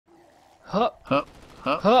Hup. Hup,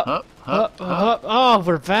 hup, Hup. hup, Hup. hup, hup. Oh,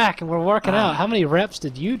 we're back and we're working out. How many reps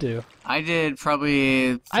did you do? I did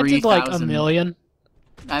probably 3,000. I did like 1,000,000.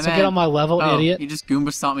 So get on my level, idiot. You just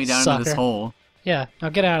Goomba stomped me down into this hole. Yeah, now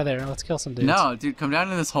get out of there. Let's kill some dudes. No, dude, come down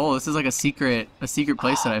into this hole. This is like a secret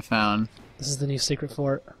place that I found. This is the new secret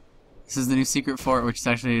fort. This is the new secret fort, which is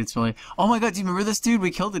actually, it's really... Oh my god, do you remember this dude?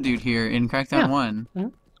 We killed the dude here in Crackdown 1. Mm-hmm.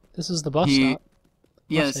 This is the bus stop.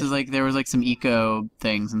 Yeah, this is like, there was like some eco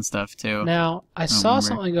things and stuff too. Now, I saw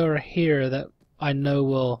something over here that I know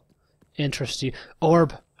will interest you.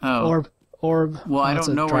 Orb. Oh. Orb. Well, I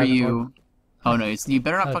don't know where you... Orb. Oh no, you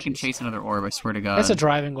better not fucking chase another orb, I swear to god. It's a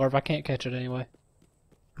driving orb. I can't catch it anyway.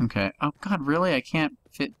 Okay. Oh god, really? I can't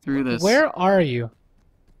fit through this. Where are you? I'm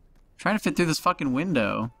trying to fit through this fucking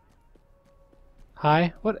window.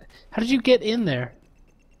 Hi? What? How did you get in there?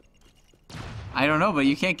 I don't know, but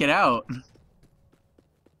you can't get out.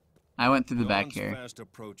 I went through the back here.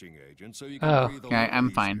 Oh. Okay, I'm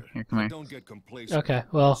fine. Here, come here. Okay,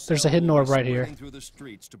 well, there's a hidden orb right here.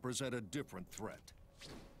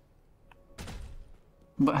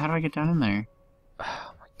 But how do I get down in there?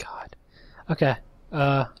 Oh my god. Okay.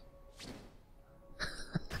 No,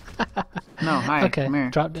 hi. Okay. Come here.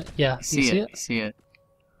 Dropped it. Yeah. See it. See it.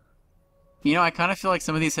 You know, I kind of feel like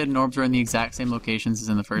some of these hidden orbs are in the exact same locations as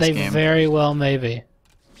in the first game. They very well may be.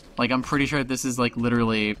 Like, I'm pretty sure this is like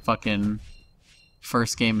literally fucking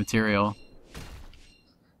first game material.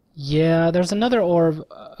 Yeah, there's another orb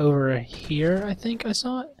over here. I think I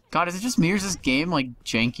saw it. God, is it just me or is this game like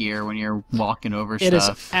jankier when you're walking over stuff? It is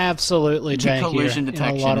absolutely jankier. The collision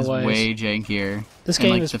detection in a lot of is ways. way jankier. This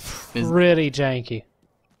game like is pretty janky.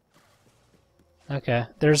 Okay,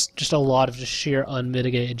 there's just a lot of just sheer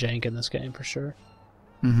unmitigated jank in this game for sure.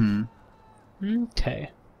 Mm-hmm.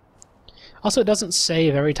 Okay. Also, it doesn't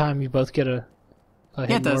save every time you both get a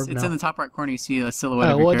yeah, it does. It's in the top right corner. You see a silhouette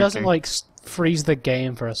of your well, character. it doesn't like freeze the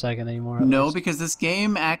game for a second anymore. No, because this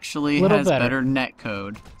game actually has better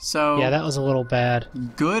netcode. So yeah, that was a little bad.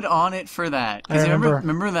 Good on it for that. Because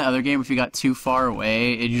remember in that other game, if you got too far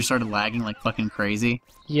away, it just started lagging like fucking crazy.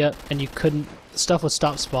 Yep, and you couldn't. Stuff would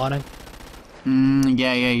stop spawning.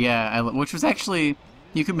 Yeah. Which was actually,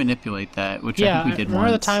 you could manipulate that, which I think we did once.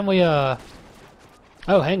 Remember the time we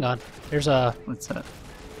Oh, hang on. There's a. What's that?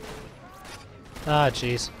 Ah,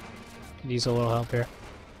 jeez. Could use a little help here.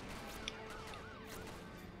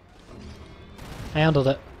 Handled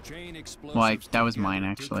it. Well, that was mine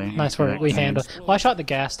actually. Nice work. We handled. Well, I shot the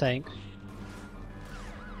gas tank.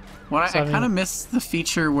 Well, I kind of missed the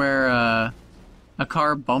feature where a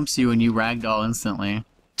car bumps you and you ragdoll instantly.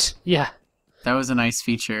 Yeah. That was a nice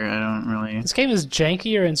feature. I don't really... This game is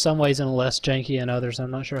jankier in some ways and less janky in others.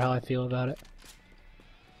 I'm not sure how I feel about it.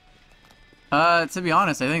 To be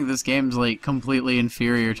honest, I think this game's like completely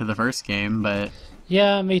inferior to the first game, but...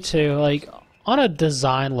 Yeah, me too. Like, on a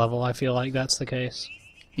design level, I feel like that's the case.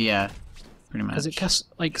 Yeah, pretty much. Because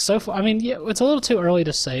like, so far... I mean, yeah, it's a little too early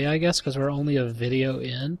to say, I guess, because we're only a video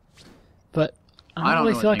in. But I don't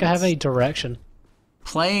really feel like I have any direction.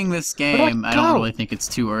 Playing this game, I don't really think it's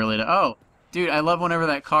too early to... Oh! Dude, I love whenever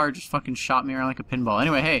that car just fucking shot me around like a pinball.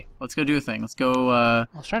 Anyway, hey, let's go do a thing. Let's go, I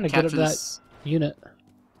was trying to get up that unit.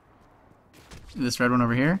 This red one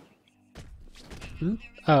over here? Hmm?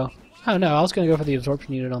 Oh. Oh, no, I was going to go for the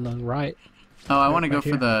absorption unit on the right. Oh, I want to go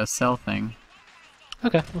for the cell thing.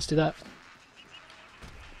 Okay, let's do that.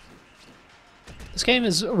 This game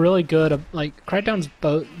is really good. Like, Crackdown's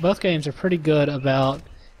both games are pretty good about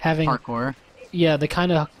having... Parkour. Yeah, the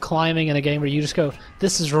kind of climbing in a game where you just go,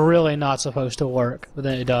 this is really not supposed to work, but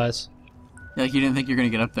then it does. Yeah, like you didn't think you were going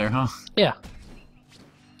to get up there, huh? Yeah.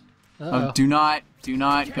 Oh, do not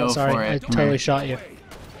go for it. I totally shot you.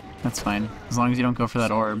 That's fine. As long as you don't go for that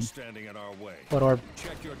orb. What orb?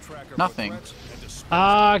 Nothing.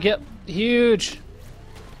 Ah, get huge!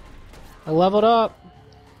 I leveled up.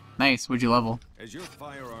 Nice. What'd you level?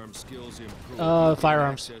 Firearms. Oh.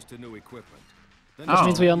 Which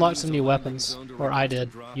means we unlocked some new weapons. Or I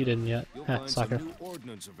did. You didn't yet. Heh, sucker.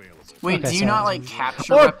 Wait, do you not, like,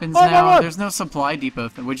 capture weapons now? There's no supply depot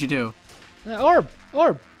thing. What'd you do? Orb!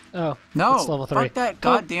 Oh. No! It's level 3. Fuck that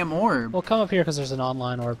goddamn orb! Well, come up here because there's an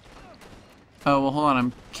online orb. Oh, well, hold on.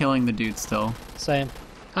 I'm killing the dude still. Same.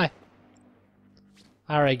 Hi.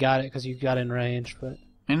 I already got it because you got in range, but...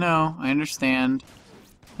 I know. I understand.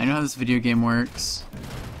 I know how this video game works.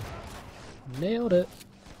 Nailed it.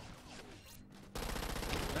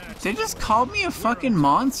 They just called me a fucking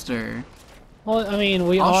monster. Well, I mean,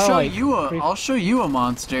 I'll show you a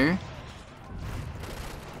monster.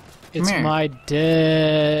 It's my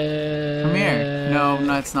dead. Come here. No,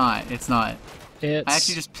 it's not. It's not. It's I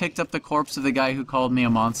actually just picked up the corpse of the guy who called me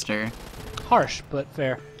a monster. harsh, but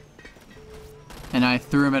fair. and I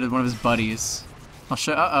threw him at one of his buddies. I'll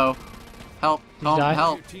show. Uh-oh. Help. Oh,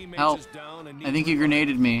 help. Help. I think you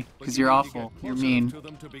grenaded me, because you're awful. You're mean.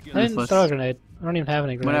 I didn't throw a grenade. I don't even have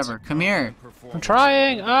any grenades. Whatever. Come here. I'm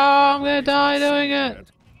trying! Oh, I'm gonna die doing it!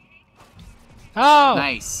 Oh!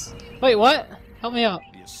 Nice. Wait, what? Help me out.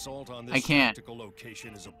 I can't.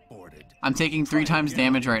 I'm taking 3 times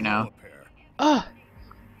damage right now. Ah!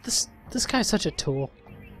 This guy's such a tool.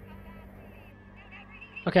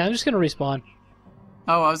 Okay, I'm just gonna respawn.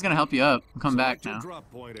 Oh, I was gonna help you up. Come back now.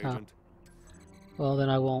 Oh. Well, then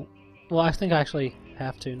I won't. Well, I think I actually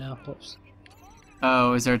have to now. Whoops.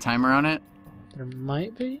 Oh, is there a timer on it? There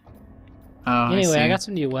might be. Oh, anyway, I see. I got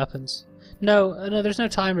some new weapons. No, no, there's no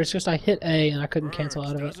timer. It's just I hit A and I couldn't cancel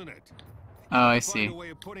out of it. Oh, I see.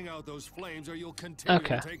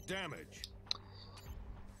 Okay.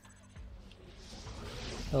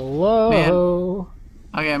 Hello.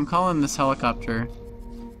 Man. Okay, I'm calling this helicopter.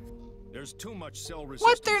 There's too much cell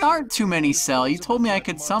resistance. What? There aren't too many cell. You told me I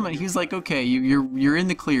could summon. He was like, okay, you're in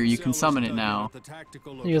the clear. You can summon it now.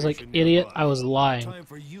 He was like, idiot. I was lying. Time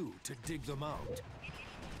for you to dig them out.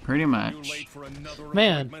 Pretty much.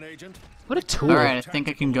 Man, what a tool. Alright, I think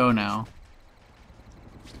I can go now.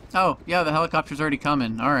 Oh, yeah, the helicopter's already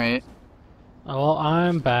coming. Alright. Oh, well,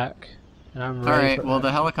 I'm back. And I'm ready. Alright, well,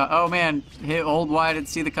 the helicopter. Oh, man. Hit hold wide and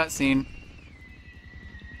see the cutscene.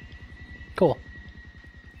 Cool.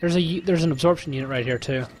 There's an absorption unit right here,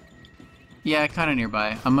 too. Yeah, kind of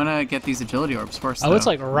nearby. I'm gonna get these agility orbs first, Oh, though. it's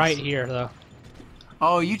like right here, though.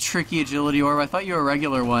 Oh, you tricky agility orb. I thought you were a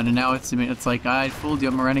regular one, and now it's like, I fooled you,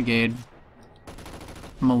 I'm a renegade.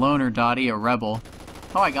 I'm a loner, Dottie, a rebel.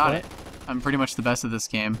 Oh, I got it. I'm pretty much the best at this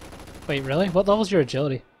game. Wait, really? What level's your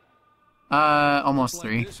agility? Almost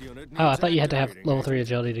 3. Oh, I thought you had to have level 3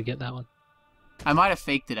 agility to get that one. I might have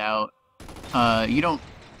faked it out. I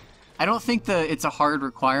don't think it's a hard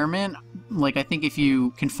requirement. Like, I think if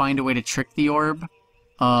you can find a way to trick the orb,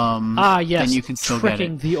 yes, then you can still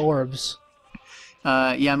tricking get it. the orbs.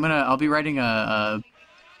 Yeah, I'll be writing a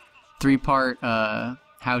 3-part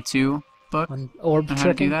how-to book On orb on how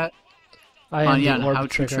tricking? to do that. I am Yeah, the orb how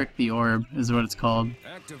tricker. to trick the orb is what it's called. And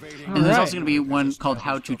there's Alright. also going to be one called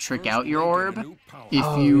how to trick out your orb if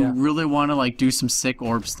Oh, you yeah. really want to like do some sick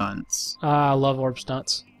orb stunts. I love orb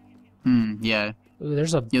stunts. Yeah. Ooh,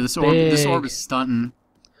 there's a Yeah, this big, orb is stunting.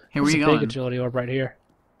 Hey, where there's you a going? big agility orb right here.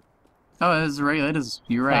 Oh, it is.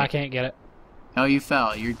 You're right. I can't get it. Oh, you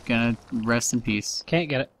fell. You're gonna rest in peace. Can't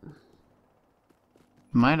get it.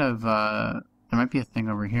 Might have, there might be a thing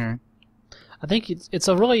over here. I think it's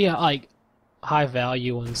a really like high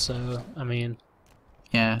value one, so I mean.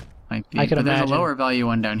 Yeah, might be. I could but imagine. there's a lower value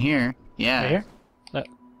one down here. Yeah. Right here? Oh,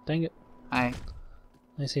 dang it. Hi.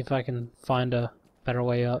 Let me see if I can find a better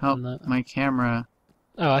way up Help, than that. my camera.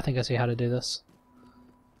 Oh, I think I see how to do this.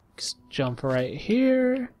 Just jump right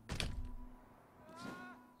here.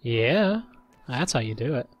 Yeah, that's how you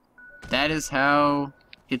do it. That is how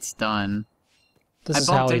it's done. This is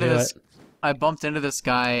how we do it. I bumped into this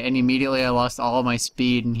guy, and immediately I lost all of my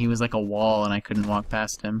speed, and he was like a wall, and I couldn't walk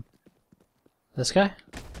past him. This guy?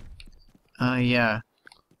 Yeah.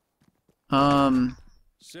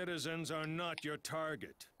 Citizens are not your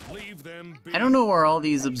target. Leave them be. I don't know where all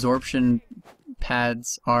these absorption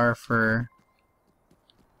pads are for...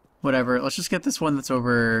 Whatever, let's just get this one that's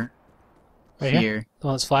over Right here. here? The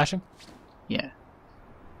one that's flashing? Yeah.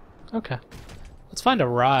 Okay. Let's find a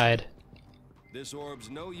ride. This orb's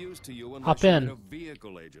no use to you unless Hop you're in. a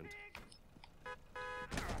vehicle agent.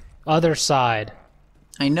 Other side.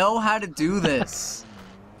 I know how to do this.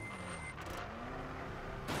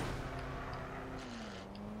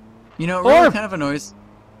 You know, it really Orb! kind of annoys.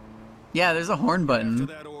 Yeah, there's a horn To button.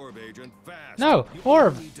 that orb, agent, fast. No, You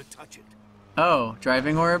orb. need to touch it. Oh,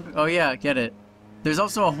 driving orb? Oh yeah, get it. There's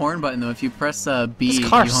also a horn button though. If you press B, This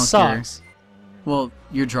car you honk sucks. Well,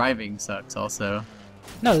 your driving sucks also.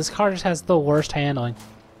 No, this car just has the worst handling.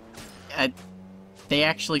 They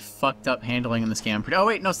actually fucked up handling in this game. Oh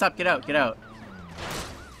wait, no, stop! Get out! Get out!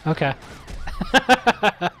 Okay.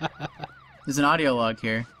 There's an audio log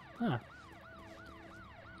here. Huh.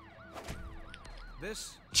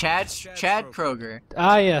 This Chad Kroger.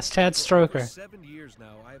 Ah, yes, Chad For Stroker. 7 years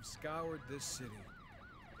now, I have scoured this city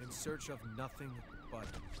in search of nothing but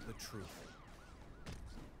the truth.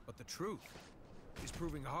 But the truth is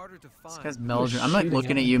proving harder to find. This guy's melodramatic. I'm like shooting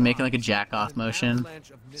looking at at you, making like a jack off motion.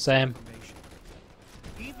 Same.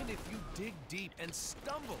 Even if you dig deep and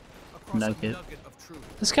stumble across Nugget. a nugget of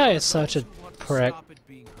truth, This guy is such a those who want to prick. stop it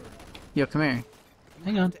being heard, Yo, come here. you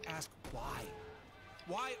Hang have on. to ask why.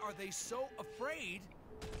 Why are they so afraid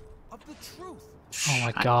of the truth? Oh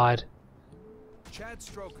my god. Chad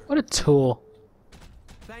Stroker, What a tool.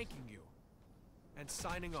 thanking you and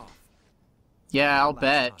signing off. Yeah, I'll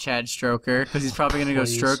bet, Chad Stroker, because he's probably gonna go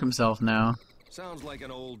stroke himself now. Sounds like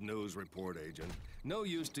an old news report, Agent. No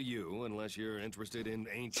use to you unless you're interested in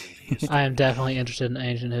ancient history. I am definitely interested in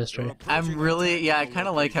ancient history. I'm really, yeah, I kind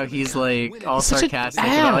of like how he's like all sarcastic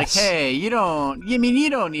about like, hey, you don't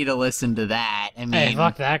need to listen to that. I mean, hey,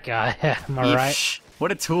 fuck that guy. Am I right?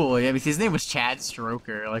 What a tool. I mean, his name was Chad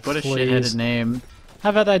Stroker. Like, what a shitheaded name.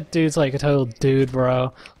 How about that dude's like a total dude,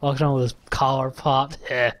 bro? Walking around with his collar popped.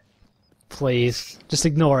 Please, just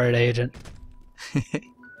ignore it, Agent.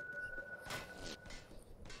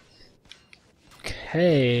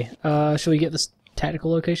 Okay, should we get this tactical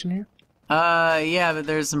location here? Yeah, but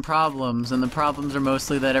there's some problems, and the problems are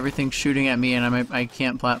mostly that everything's shooting at me, and I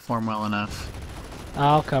can't platform well enough.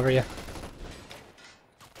 I'll cover you.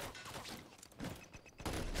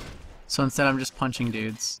 So instead, I'm just punching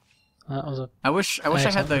dudes. That was a. I wish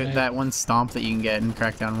I had that one stomp that you can get in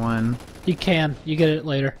Crackdown 1. You can. You get it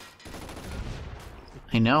later.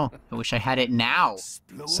 I know. I wish I had it now.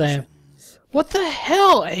 Same. What the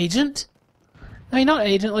hell, Agent? I mean, not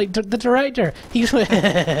Agent, like, the director. He's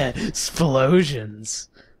explosions.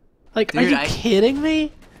 Like, dude, are you kidding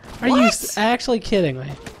me? Are you actually kidding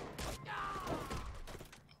me?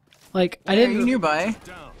 Like, I didn't... Are you nearby?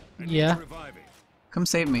 Yeah. Come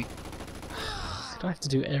save me. Do I have to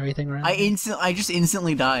do everything right? I just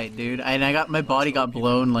instantly died, dude. And my body got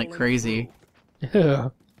blown like crazy.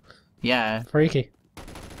 Ew. Yeah. Freaky.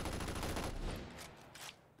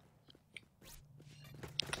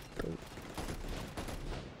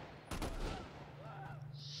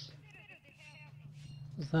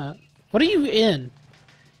 What's that? What are you in?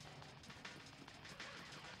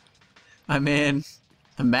 I'm in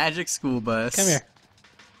the magic school bus. Come here.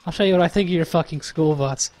 I'll show you what I think of your fucking school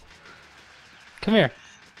bus. Come here.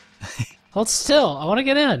 Hold still. I want to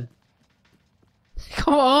get in.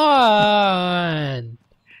 Come on.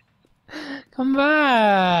 Come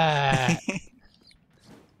back.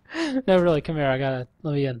 No, really. Come here.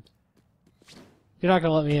 Let me in. You're not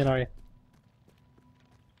gonna let me in, are you?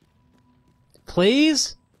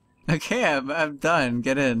 Please? Okay, I'm done.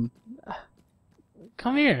 Get in.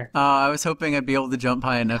 Come here. I was hoping I'd be able to jump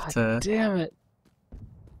high enough to... Damn it.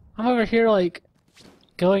 I'm over here, like,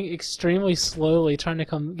 going extremely slowly, trying to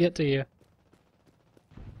come get to you.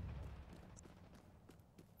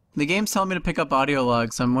 The game's telling me to pick up audio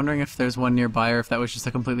logs, so I'm wondering if there's one nearby or if that was just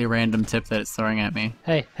a completely random tip that it's throwing at me.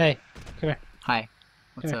 Hey, come here. Hi.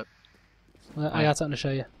 What's up? Well, I got something to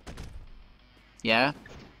show you. Yeah?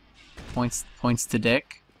 Points to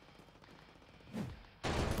dick?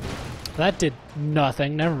 That did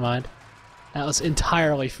nothing. Never mind. That was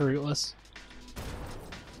entirely fruitless.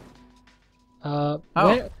 Hey,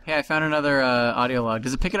 I found another audio log.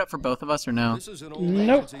 Does it pick it up for both of us or no?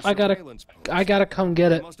 Nope. I gotta come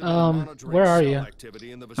get it. Where are you?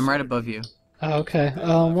 I'm right above you. Oh, okay.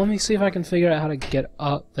 Let me see if I can figure out how to get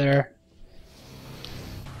up there.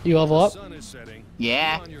 You level up?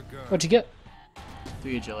 Yeah. What'd you get?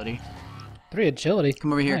 3 agility. 3 agility?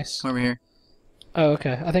 Come over here. Nice. Come over here. Oh,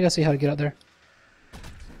 okay. I think I see how to get up there.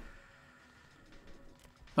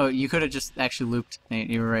 Oh, you could have just actually looped, Nate.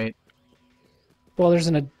 You were right. Well, there's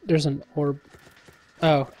an orb.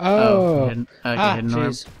 Oh. Hidden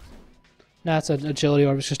orb. Jeez. Nah, it's an agility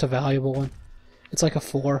orb. It's just a valuable one. It's like a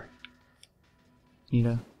 4.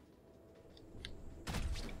 Yeah.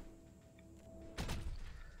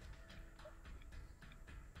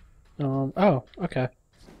 Oh, okay.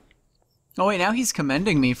 Oh wait, now he's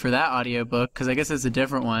commending me for that audiobook, because I guess it's a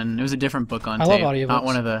different one. It was a different book on tape. I love audiobooks. Not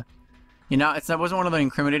one of the... You know, that wasn't one of the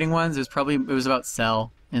incriminating ones. It was about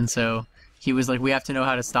Cell. And so he was like, we have to know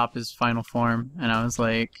how to stop his final form. And I was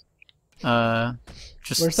like,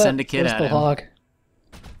 just send a kid at him. Log?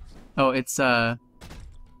 Oh, it's, it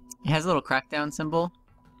has a little Crackdown symbol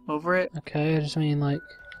over it. Okay, I just mean, like,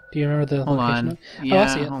 do you remember the Hold location? on. Yeah, I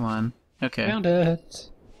see it. Hold on. Okay. Found it.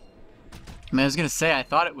 I mean, I was gonna say, I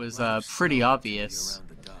thought it was pretty obvious.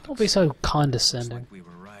 Don't be so condescending.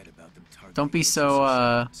 Don't be so,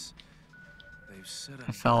 I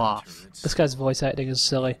fell off. This guy's voice acting is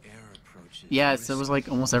silly. Yeah, it was like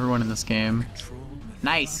almost everyone in this game.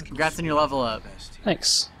 Nice! Congrats on your level up.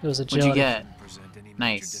 Thanks. It was agility. What'd you get?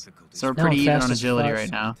 Nice. So we're pretty even on agility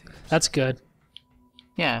right now. That's good.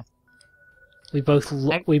 Yeah. We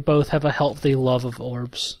both have a healthy love of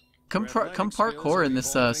orbs. Come parkour in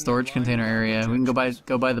this storage container area. We can go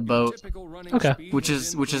by the boat. Okay. Which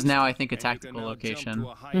is now I think a tactical location.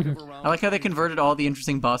 Mm-hmm. I like how they converted all the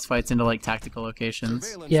interesting boss fights into like tactical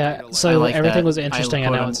locations. Yeah. So like everything that. was interesting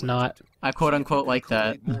and now it's not. I quote unquote like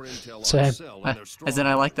that. Same. As in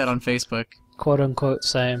I like that on Facebook. Quote unquote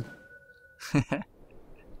same.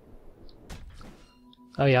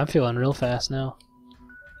 Oh yeah, I'm feeling real fast now.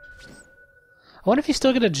 I wonder if you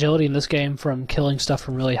still get agility in this game from killing stuff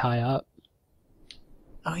from really high up.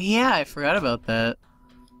 Oh yeah, I forgot about that.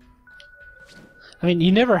 I mean,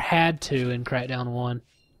 you never had to in Crackdown 1.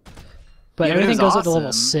 But Yeah, everything it was goes up to level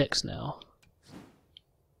awesome. 6 now.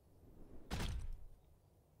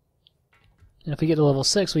 And if we get to level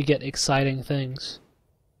 6, we get exciting things.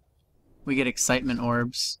 We get excitement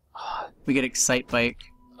orbs. We get excite bike.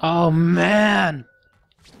 Oh, man!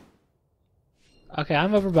 Okay,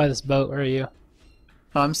 I'm over by this boat. Where are you?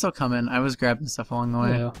 Oh, I'm still coming. I was grabbing stuff along the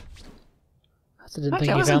way. Hello. I didn't Fuck, think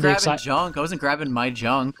I you wasn't found the grabbing excite. junk. I wasn't grabbing my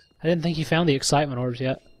junk. I didn't think you found the excitement orbs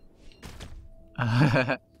yet.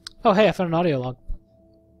 Oh, hey, I found an audio log.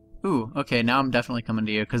 Ooh, okay, now I'm definitely coming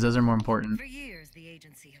to you, because those are more important. For years, the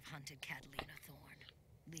agency have hunted Catalina Thorne,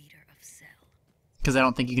 leader of Cell. Because I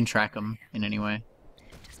don't think you can track them in any way.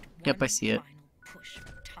 Just Yep, one I see it. final push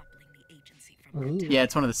for toppling the agency from their Ooh. top. Yeah,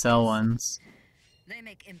 it's one of the cell ones. They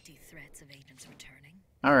make empty threats of agents returning.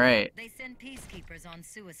 Alright. They send peacekeepers on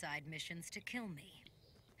suicide missions to kill me.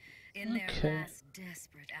 In Okay. their last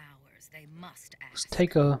desperate hours, they must ask. Let's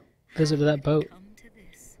take a visit to that boat. Come to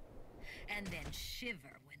this, and then shiver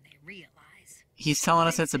when they realize. He's telling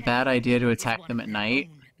us it's a bad idea to attack them at night.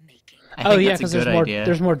 I Oh think yeah, that's because a good idea.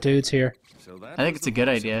 there's more dudes here. So that I think was it's a the good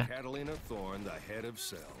voice of idea. Catalina Thorne, the head of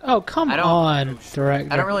Cell. Oh, come I don't- on,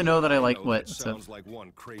 director. I don't really know that I like know what. that So. sounds like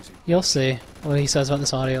one crazy. You'll see what he says about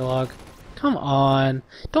this audio log. Come on.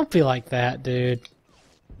 Don't be like that, dude.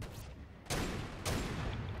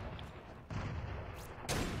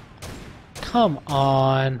 Come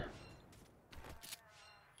on.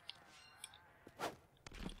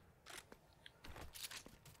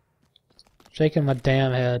 Shaking my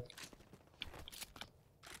damn head.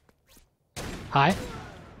 Hi?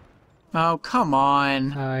 Oh, come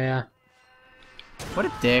on. Oh, yeah. What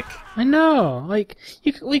a dick. I know. Like,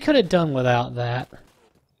 we could have done without that.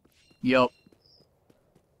 Yup.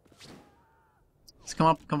 Let's come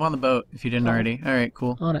up on the boat if you didn't already. Alright,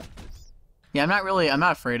 cool. On it. Yeah, I'm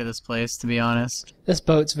not afraid of this place, to be honest. This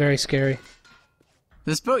boat's very scary.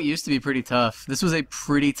 This boat used to be pretty tough. This was a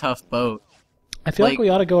pretty tough boat. I feel like Like- we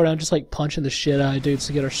ought to go around just like punching the shit out of dudes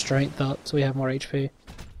to get our strength up so we have more HP.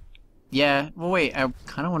 Yeah, well wait, I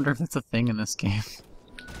kind of wonder if that's a thing in this game.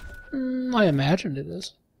 I imagined it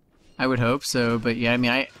is. I would hope so, but yeah, I mean,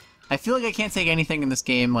 I feel like I can't take anything in this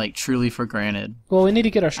game, like, truly for granted. Well, we need to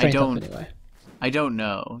get our strength up don't- anyway. I don't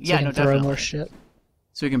know. So Yeah, we no, can throw definitely. more shit.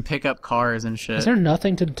 So we can pick up cars and shit. Is there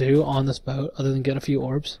nothing to do on this boat other than get a few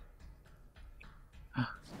orbs?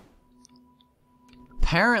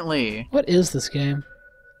 Apparently. What is this game?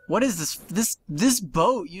 What is this? This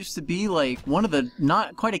boat used to be, like, one of the,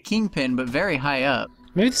 not quite a kingpin, but very high up.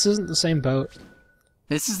 Maybe this isn't the same boat.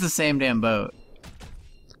 This is the same damn boat.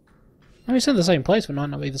 Maybe it's in the same place, but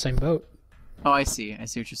not be the same boat. Oh, I see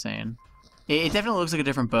what you're saying. It definitely looks like a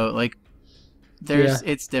different boat. Like,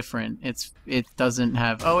 it's different. It doesn't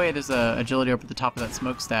have. Oh wait, there's a agility up at the top of that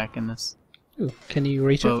smokestack in this Ooh, can you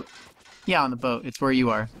reach boat. it? Yeah, on the boat. It's where you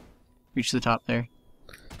are. Reach the top there.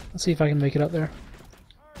 Let's see if I can make it up there.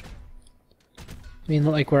 I mean,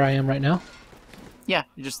 like where I am right now? Yeah,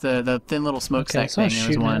 just the thin little Okay, smokestack someone's thing. There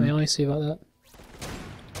was shooting at me. one. Let me see about that.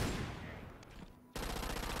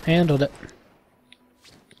 Handled it.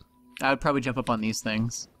 I would probably jump up on these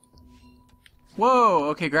things. Whoa!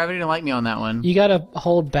 Okay, gravity didn't like me on that one. You gotta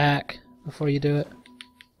hold back before you do it.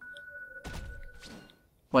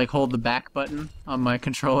 Like hold the back button on my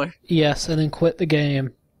controller. Yes, and then quit the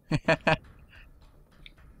game.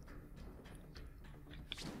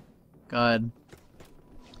 God.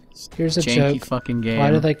 Here's a Janky joke. fucking game.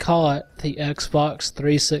 Why do they call it the Xbox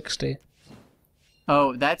 360?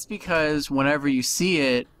 Oh, that's because whenever you see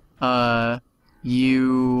it,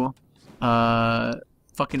 you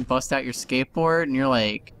fucking bust out your skateboard and you're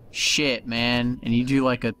like, shit, man, and you do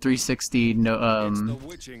like a 360 It's the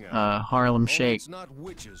witching hour. Harlem Only Shake. It's not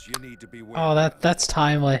witches you need to be Oh, that's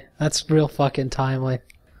timely. That's real fucking timely.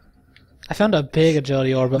 I found a big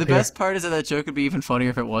agility orb up The here. best part is that that joke would be even funnier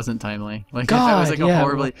if it wasn't timely. Like if that God, was like a yeah,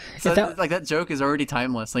 horribly, if so that- like that joke is already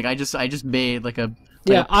timeless. Like I just made like a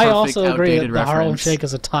Yeah, I perfect, also agree that outdated the Harlem reference. Shake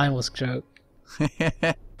is a timeless joke.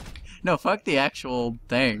 No, fuck the actual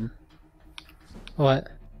thing. What?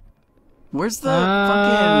 Where's the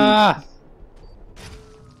Ah! fucking?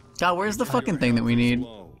 God, where's the fucking thing that we need?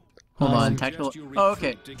 Hold on, tactical. Oh,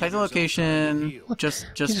 okay. Tactical location, just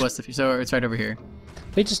west of you. So it's right over here.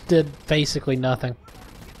 We just did basically nothing.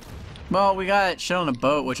 Well, we got shit on a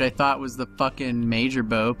boat, which I thought was the fucking major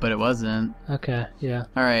boat, but it wasn't. Okay, yeah.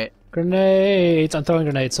 All right, Grenades! I'm throwing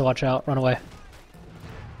grenades, so watch out. Run away.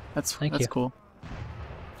 that's Thank you. cool.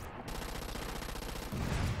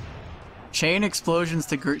 Chain explosions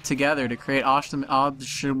together to create awesome. I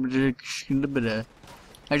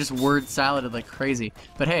just word saladed like crazy.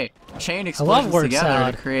 But hey, chain explosions word together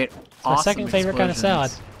salad. to create My awesome second favorite kind of salad.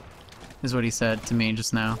 Is what he said to me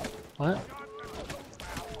just now. What?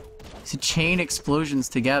 To chain explosions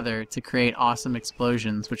together to create awesome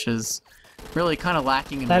explosions, which is really kind of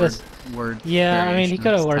lacking in word. Yeah, I mean, he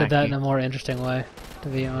could have worded that in tacky. a more interesting way, to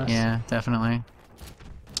be honest. Yeah, definitely.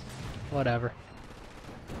 Whatever.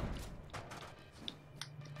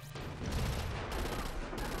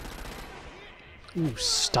 Ooh,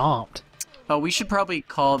 stomped. Oh, we should probably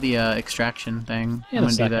call the extraction thing. In I'm a gonna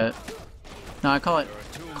do second. that. No, I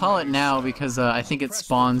call it now because I think it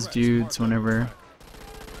spawns dudes whenever.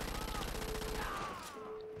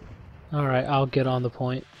 Alright, I'll get on the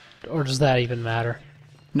point. Or does that even matter?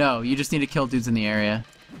 No, you just need to kill dudes in the area.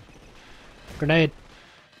 Grenade.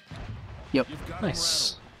 Yep. You've got 'em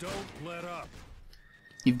Nice. rattled. Don't let up.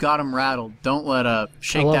 You've got him rattled. Don't let up.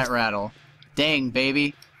 Shake love- that rattle. Dang,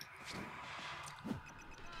 baby.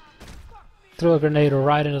 Threw a grenade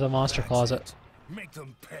right into the monster closet. Make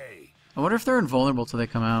them pay. I wonder if they're invulnerable till they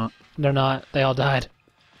come out. They're not. They all died.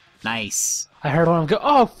 Nice. I heard one of them go,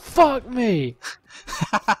 "Oh, fuck me!"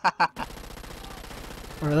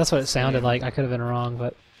 Or that's what it sounded like. I could have been wrong,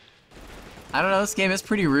 but I don't know, this game is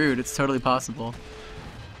pretty rude. It's totally possible.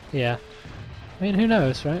 yeah. I mean, who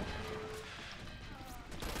knows, right?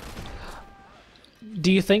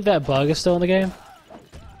 Do you think that bug is still in the game?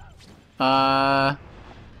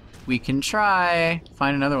 We can try.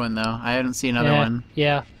 Find another one, though. I didn't see another one.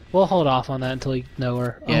 Yeah. We'll hold off on that until we know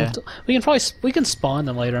where. Yeah. We can spawn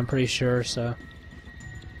them later. I'm pretty sure. So.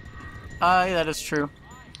 Yeah, that is true.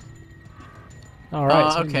 All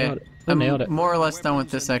right. So okay. We nailed it. More or less done with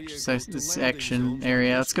this section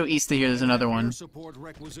area. Let's go east of here. There's another one. Support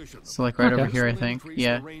requisitioned. So, like, right Okay. over here, I This will think. increase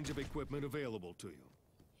Yeah. the range of equipment available to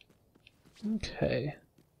you. Okay.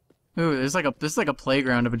 Ooh, this is like a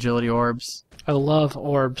playground of agility orbs. I love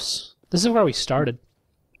orbs. This is where we started.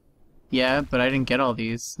 Yeah, but I didn't get all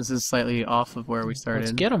these. This is slightly off of where we started.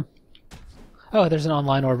 Let's get them. Oh, there's an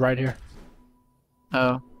online orb right here.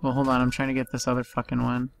 Oh, well, hold on. I'm trying to get this other fucking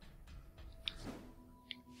one.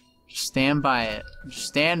 Just stand by it. Just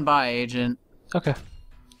stand by, Agent. Okay.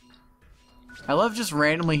 I love just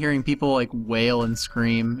randomly hearing people, like, wail and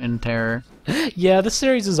scream in terror. Yeah, this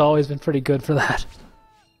series has always been pretty good for that.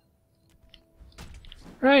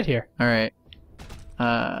 Right here. Alright.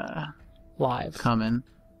 Live. Coming.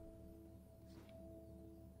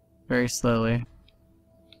 Very slowly.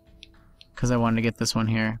 Because I wanted to get this one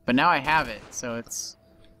here. But now I have it, so it's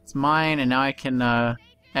mine, and now I can,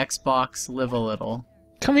 Xbox live a little.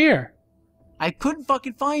 Come here. I couldn't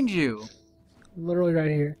fucking find you! Literally right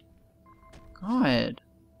here. God.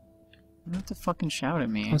 You don't have to fucking shout at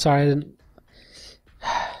me. I'm sorry, I didn't...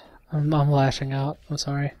 I'm lashing out. I'm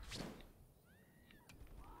sorry.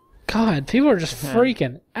 God, people are just Okay.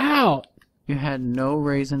 freaking out. You had no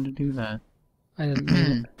reason to do that. I didn't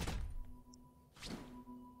mean it.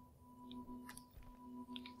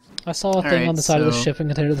 I saw a thing Alright, on the side of the so- shipping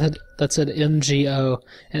container that said MGO,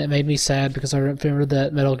 and it made me sad because I remembered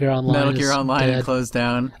that Metal Gear Online Metal is Gear Online dead. closed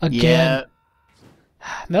down. Again. Yeah.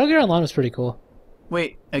 Metal Gear Online was pretty cool.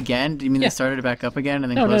 Wait, again? Do you mean Yeah. they started it back up again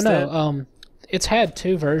and then No, closed it? It's had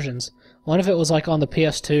two versions. One of it was like on the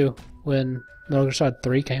PS2 when Metal Gear Solid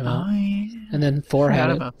 3 came out, Oh, yeah. and then 4 had Forgot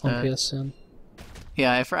it about on that. PSN.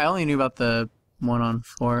 Yeah, I only knew about the one on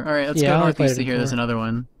 4. Alright, let's Yeah, I go only played northeast it of here. in There's 4. another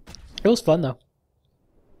one. It was fun though.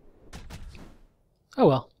 Oh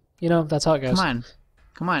well, you know that's how it goes. Come on.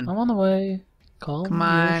 Come on. I'm on the way. Calm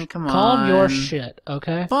Come your on. shit,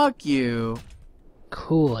 okay? Fuck you.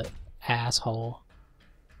 Cool it, asshole.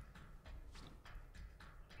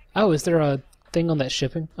 Oh, is there a thing on that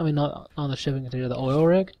shipping? I mean, not on the shipping container, the oil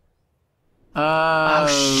rig? Oh,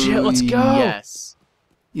 shit, let's go! Yes.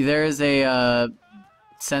 There is a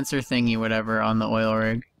sensor thingy, whatever, on the oil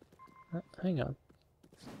rig. Hang on.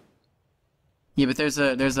 Yeah, but there's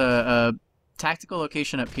a tactical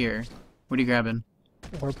location up here. What are you grabbing?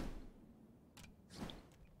 Orb.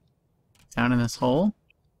 Down in this hole?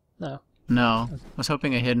 No. No. I was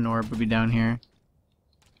hoping a hidden orb would be down here.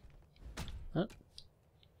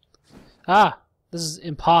 Ah! This is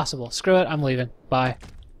impossible. Screw it, I'm leaving. Bye.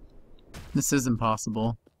 This is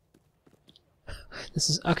impossible. This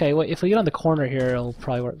is... Okay, wait, if we get on the corner here, it'll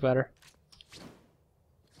probably work better.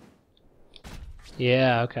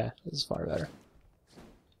 Yeah, okay. This is far better.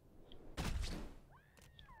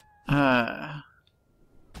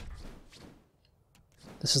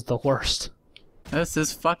 This is the worst. This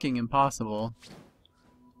is fucking impossible.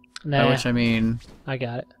 Nah, By which I mean, I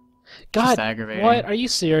got it. just God, aggravating. what? Are you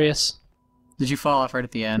serious? Did you fall off right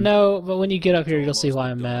at the end? No, but when you get up here, you'll see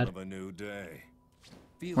why I'm mad. Of a new day.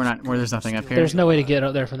 There's nothing up here. There's no way to get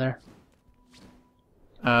up there from there.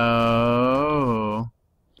 Oh.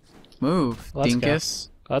 Move, Let's go. dinkus.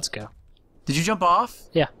 Let's go. Did you jump off?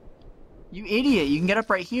 Yeah. You idiot, you can get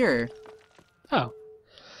up right here. Oh.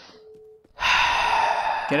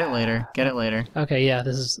 Get it later. Get it later. Okay, yeah,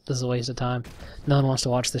 this is a waste of time. No one wants to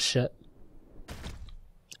watch this shit.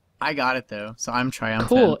 I got it though, so I'm triumphant.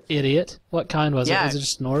 Cool, idiot. What kind was it? Yeah. Was it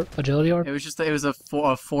just an orb? Agility orb? It was a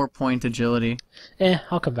 4-point agility.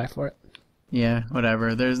 I'll come back for it. Yeah,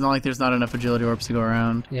 whatever. There's not enough agility orbs to go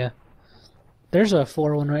around. Yeah. There's a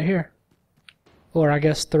 4 one right here. Or I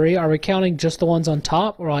guess 3. Are we counting just the ones on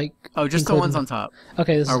top, or like? Oh, just the ones on top.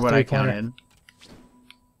 Okay, this is Or a what I 3-pointer. counted.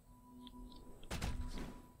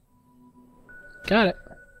 Got it.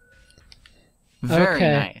 Very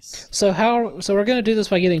Okay. nice. So we're gonna do this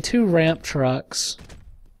by getting 2 ramp trucks.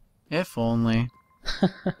 If only.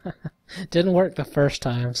 Didn't work the first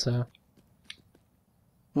time, so.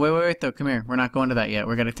 Wait though. Come here. We're not going to that yet.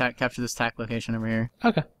 We're gonna capture this tack location over here.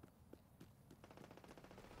 Okay.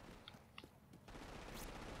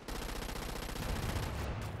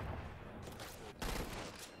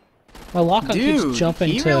 My lockup keeps Dude, jumping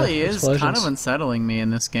he to really is explosions. kind of unsettling me in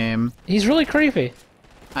this game. He's really creepy.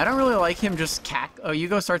 I don't really like him just Oh, you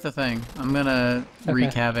go start the thing. I'm gonna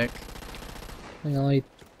wreak havoc. Hang on,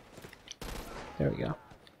 there we go.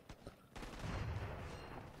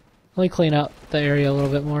 Let me clean up the area a little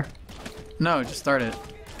bit more. No, just start it.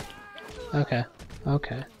 Okay.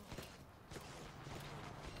 Okay.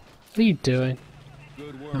 What are you doing?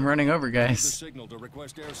 Good work. I'm running over, Use the guys. signal to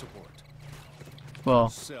request air support. Well,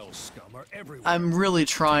 Cell scum are everywhere. I'm really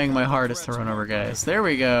trying my hardest to run over guys. There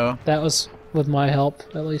we go. That was with my help,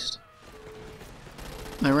 at least.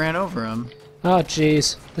 I ran over him. Oh,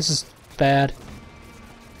 jeez. This is bad.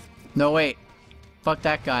 No, wait. Fuck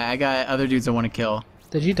that guy. I got other dudes I want to kill.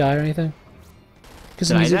 Did you die or anything? Because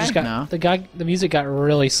the Did I music die? just got No. the music got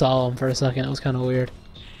really solemn for a second. It was kind of weird.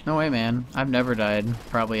 No way, man. I've never died.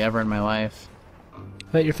 Probably ever in my life. I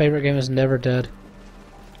bet your favorite game is Never Dead.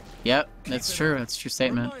 Yep, that's true. That's a true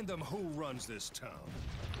statement. Remind them who runs this town.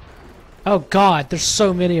 Oh God, there's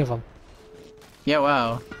so many of them. Yeah,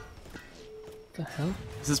 wow. What the hell?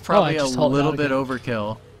 This is probably a just hold it little out bit again.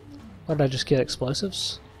 overkill. What did I just get?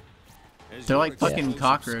 Explosives? As They're your like fucking explosive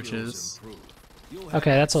cockroaches. skills improve, you'll have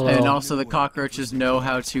Okay, that's a And little. also the cockroaches know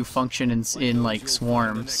how to function in like you'll find the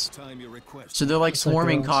swarms. next time you request So they're like Just like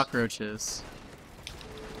swarming girls. cockroaches.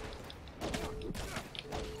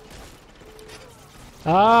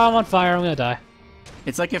 Ah, I'm on fire. I'm gonna die.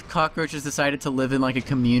 It's like if cockroaches decided to live in like a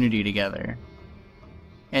community together.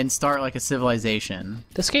 And start like a civilization.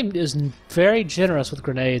 This game is very generous with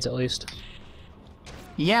grenades, at least.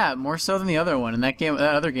 Yeah, more so than the other one. And that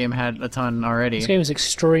other game had a ton already. This game is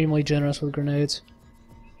extremely generous with grenades.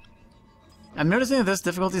 I'm noticing that this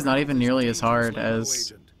difficulty is not even nearly as hard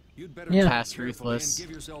as You'd better Yeah. Past Ruthless.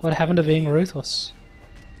 give yourself What happened to being ruthless?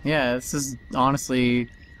 Yeah, this is honestly...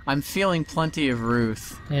 I'm feeling plenty of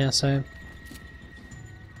Ruth. Yeah, same.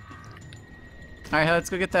 Alright, let's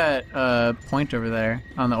go get that point over there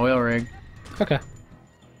on the oil rig. Okay.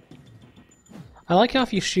 I like how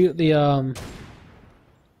if you shoot the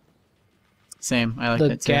Same, I like the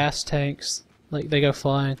that too. gas tanks, like they go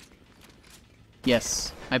flying.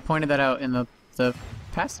 Yes, I pointed that out in the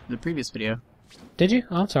previous video. Did you?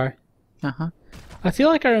 Oh, I'm sorry. Uh-huh. I feel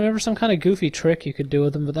like I remember some kind of goofy trick you could do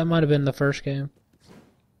with them, but that might have been the first game.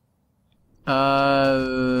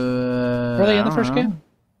 Were they in the first game?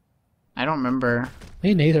 I don't remember.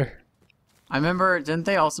 Me neither. I remember, didn't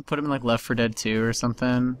they also put him in like Left 4 Dead 2 or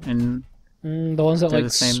something? And The ones that They're like the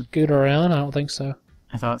same. scoot around? I don't think so.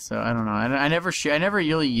 I thought so. I don't know. I never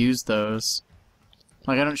really used those.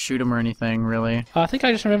 Like I don't shoot them or anything really. I think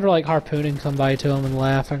I just remember like harpooning somebody to them and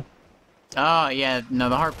laughing. Oh yeah, no,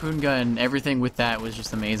 the harpoon gun, everything with that was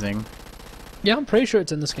just amazing. Yeah, I'm pretty sure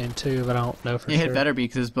it's in this game too, but I don't know for Yeah, sure. it better be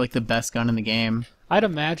because it's like the best gun in the game. I'd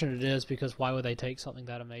imagine it is, because why would they take something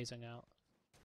that amazing out?